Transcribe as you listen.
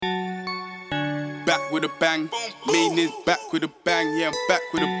back with a bang. Main is back with a bang, yeah, I'm back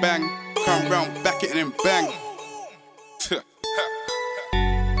with a bang. Come round, back it and then bang.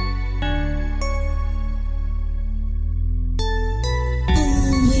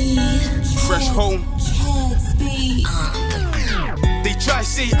 Fresh home. They try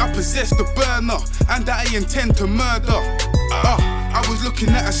say I possess the burner and that I intend to murder. I was looking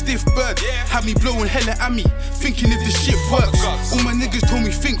at a stiff bird, had me blowing hella at me, thinking if the shit works. All my niggas told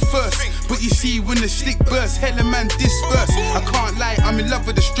me think first, but you see when the stick bursts, hella man disperse. I can't lie, I'm in love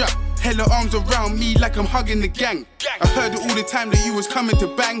with the strap. Hella arms around me like I'm hugging the gang. I heard it all the time that you was coming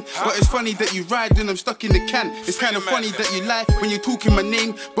to bang, but it's funny that you ride when I'm stuck in the can. It's kinda funny that you lie when you're talking my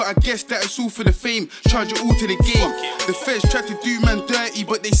name, but I guess that it's all for the fame. Charge it all to the game. The feds tried to do man dirty,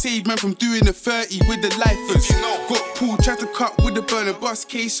 but they saved man from doing the 30 with the lifers. Got pulled, tried to cut with the burner bus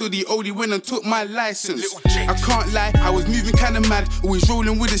case, so the only went and took my license. I can't lie, I was moving kinda mad, always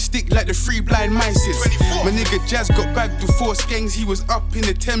rolling with a stick like the three blind mices. My nigga Jazz got bagged with 4 skanks, he was up in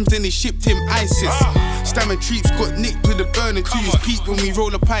the Thames, then they shipped him ISIS. Stammer Treeps got nicked with the burner too. It's peak when we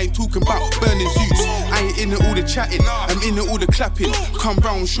roll a pint talking about burning suits. I ain't into all the chatting, I'm into all the clapping. Come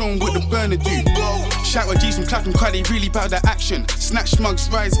round, show 'em what the burner do. Shout at G's and clapping, cause they really bout that action. Snatch mugs,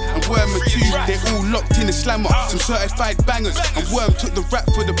 rise and Worm or 2. They're all locked in the slammer, some certified bangers. And Worm took the rap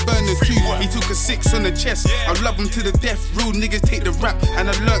for the burner too. He took a 6 on the chest, I love him to the death. Real niggas take the rap, and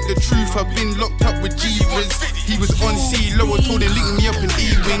I learnt the truth. I've been locked up with G-Riz. He was on C-Low, I told him link me up in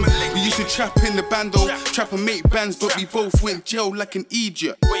E-Wing. We used to trap in the bando, trap and make bands, but we both went jail like an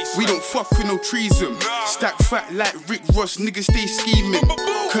Egypt. We don't fuck with no treason. Stack fat like Rick Ross, niggas stay scheming.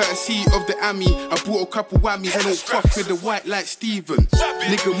 Courtesy of the Ami, I bought a couple whammies. I don't fuck with the white like Steven.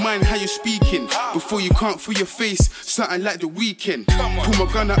 Nigga, mind how you speaking before you can't feel your face. Something like The Weeknd. Pull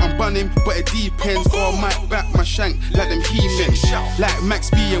my gun out and bun him, but it depends. Or I might back my shank like them He-Men. Like Max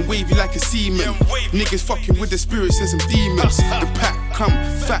B and wavy like a seaman. Niggas fucking with the spirits and some demons. The pack come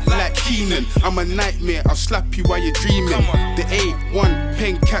fat like Keenan. I'm a nightmare, I'll slap you while you're dreaming. The A1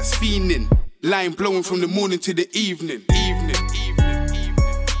 pen cats fiending. Line blowing from the morning to the evening.